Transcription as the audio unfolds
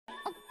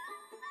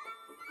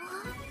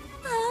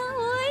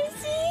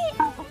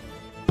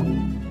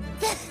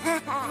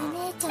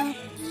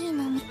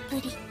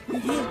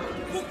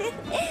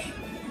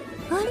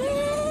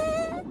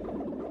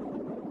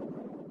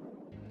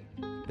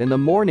In the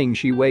morning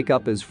she wake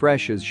up as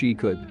fresh as she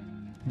could.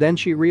 Then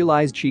she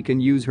realized she can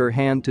use her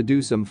hand to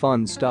do some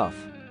fun stuff.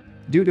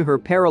 Due to her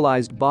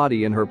paralyzed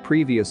body in her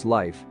previous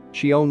life,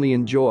 she only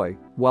enjoy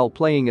while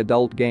playing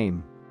adult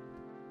game.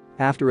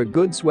 After a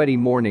good sweaty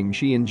morning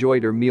she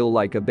enjoyed her meal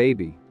like a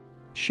baby.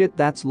 Shit,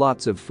 that's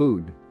lots of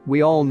food.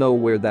 We all know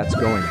where that's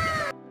going.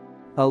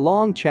 A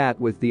long chat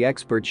with the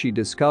expert, she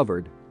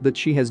discovered that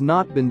she has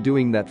not been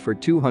doing that for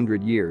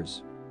 200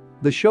 years.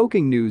 The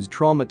shocking news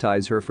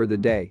traumatized her for the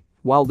day.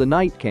 While the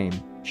night came,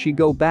 she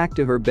go back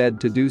to her bed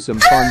to do some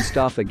fun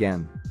stuff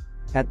again.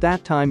 At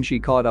that time she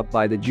caught up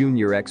by the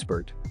junior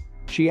expert.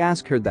 She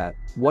asked her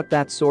what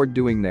that sword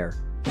doing there.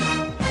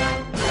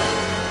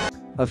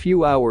 A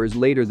few hours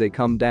later they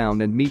come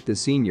down and meet the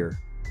senior.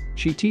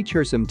 She teach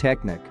her some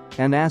technique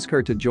and ask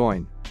her to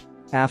join.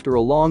 After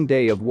a long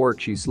day of work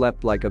she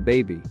slept like a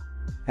baby.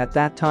 At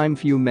that time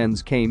few men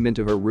came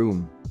into her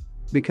room.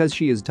 Because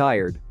she is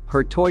tired,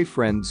 her toy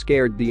friend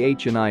scared the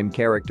H&M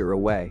character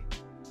away.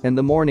 In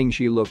the morning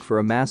she looked for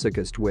a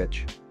masochist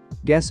witch.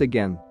 Guess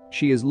again,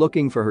 she is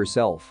looking for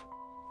herself.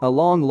 A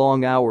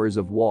long hours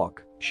of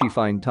walk, she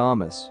find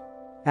Thomas.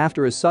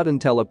 After a sudden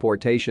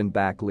teleportation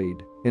back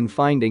lead in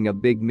finding a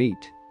big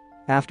meat.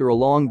 After a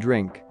long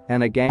drink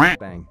and a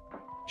gangbang.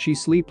 She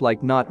sleep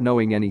like not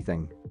knowing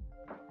anything.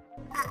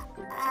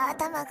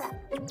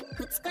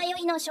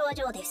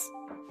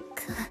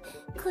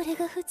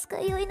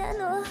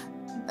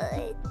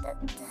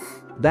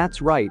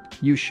 That's right,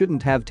 you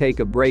shouldn't have take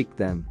a break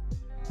then.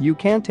 You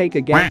can't take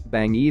a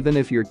gangbang even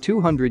if you're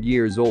 200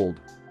 years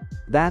old.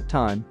 That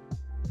time,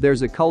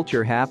 there's a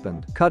culture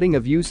happened, cutting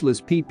of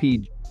useless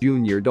PP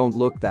Junior don't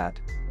look that.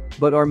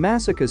 But our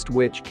masochist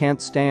witch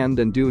can't stand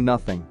and do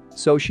nothing,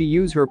 so she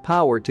use her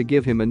power to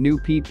give him a new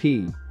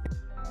PP.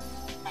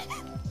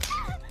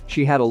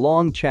 She had a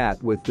long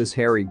chat with this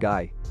hairy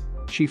guy.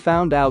 She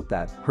found out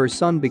that her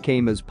son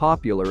became as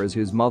popular as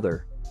his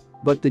mother.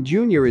 But the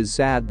junior is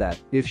sad that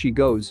if she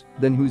goes,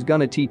 then who's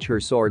gonna teach her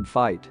sword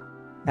fight?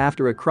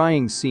 After a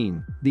crying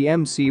scene, the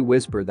MC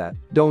whisper that,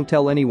 don't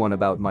tell anyone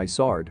about my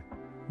sword.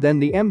 Then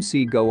the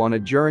MC go on a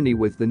journey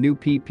with the new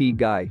PP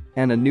guy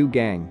and a new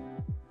gang.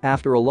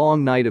 After a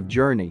long night of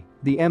journey,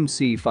 the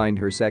MC find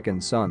her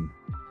second son.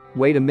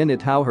 Wait a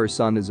minute, how her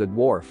son is a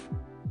dwarf?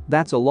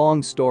 That's a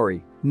long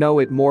story, no,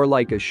 it more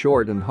like a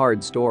short and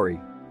hard story.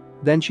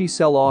 Then she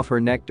sell off her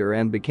nectar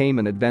and became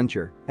an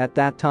adventure. At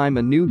that time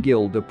a new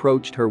guild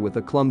approached her with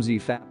a clumsy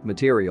fat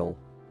material.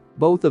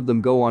 Both of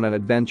them go on an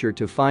adventure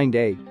to find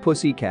a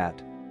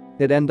pussycat.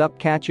 It end up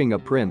catching a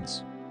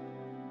prince.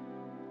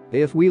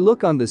 If we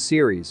look on the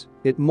series,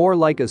 it more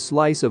like a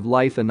slice of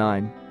life and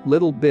I'm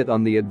little bit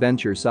on the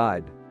adventure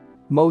side.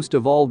 Most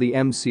of all the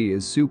MC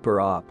is super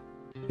op.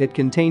 It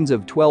contains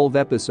of 12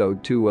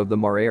 episode 2 of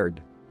them are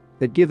aired.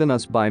 It given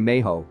us by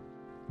Mayho.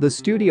 The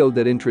studio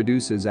that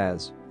introduces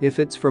as, if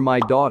it's for my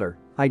daughter,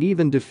 I'd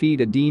even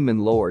defeat a demon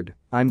lord,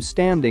 I'm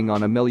standing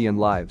on a million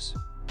lives.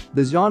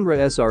 The genre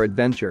SR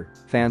adventure,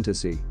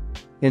 fantasy.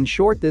 In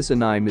short, this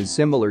anime is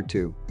similar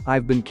to,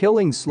 I've been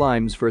killing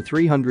slimes for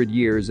 300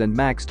 years and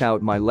maxed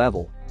out my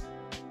level,